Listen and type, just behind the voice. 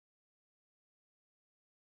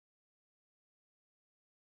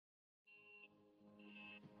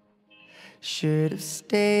should have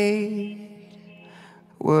stayed,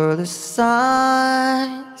 were the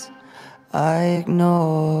signs I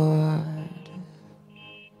ignored.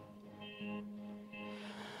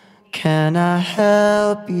 Can I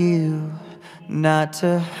help you not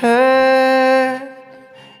to hurt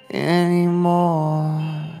anymore?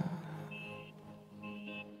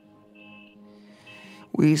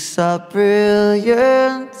 We saw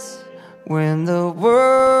brilliance when the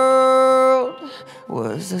world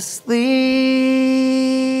was asleep.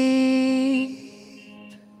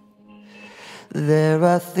 There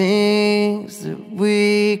are things that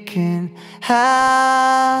we can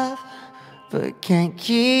have but can't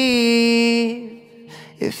keep.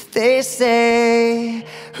 If they say,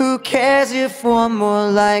 who cares if one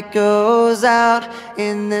more light goes out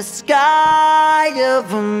in the sky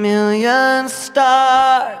of a million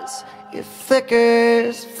stars? It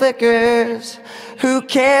flickers, flickers. Who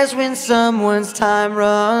cares when someone's time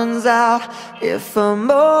runs out? If a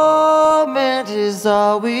moment is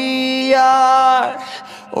all we are,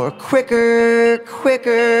 or quicker,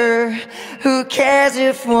 quicker. Who cares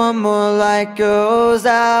if one more light goes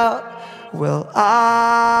out? Well,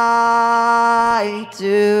 I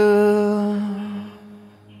do.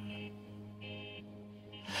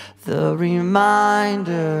 The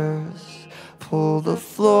reminders pull the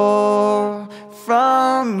floor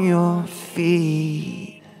from your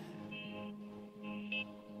feet.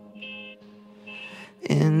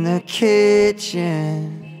 In the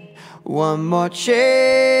kitchen, one more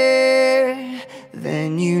chair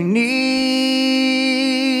than you need.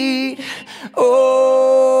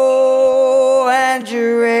 Oh, and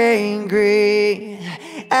you're angry,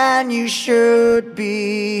 and you should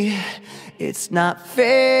be. It's not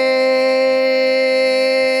fair.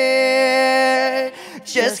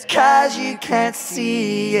 Just 'cause you can't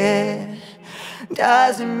see it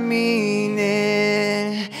doesn't mean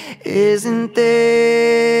it isn't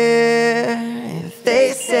there. If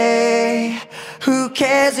they say, who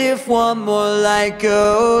cares if one more light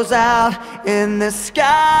goes out in the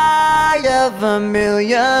sky of a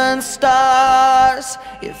million stars?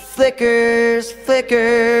 It flickers,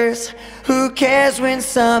 flickers. Who cares when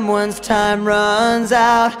someone's time runs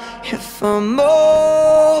out? If a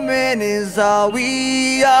moment is all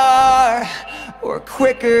we are, or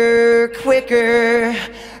quicker, quicker.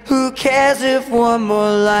 Who cares if one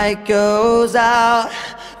more light goes out?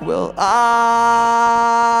 Well, I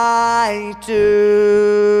do.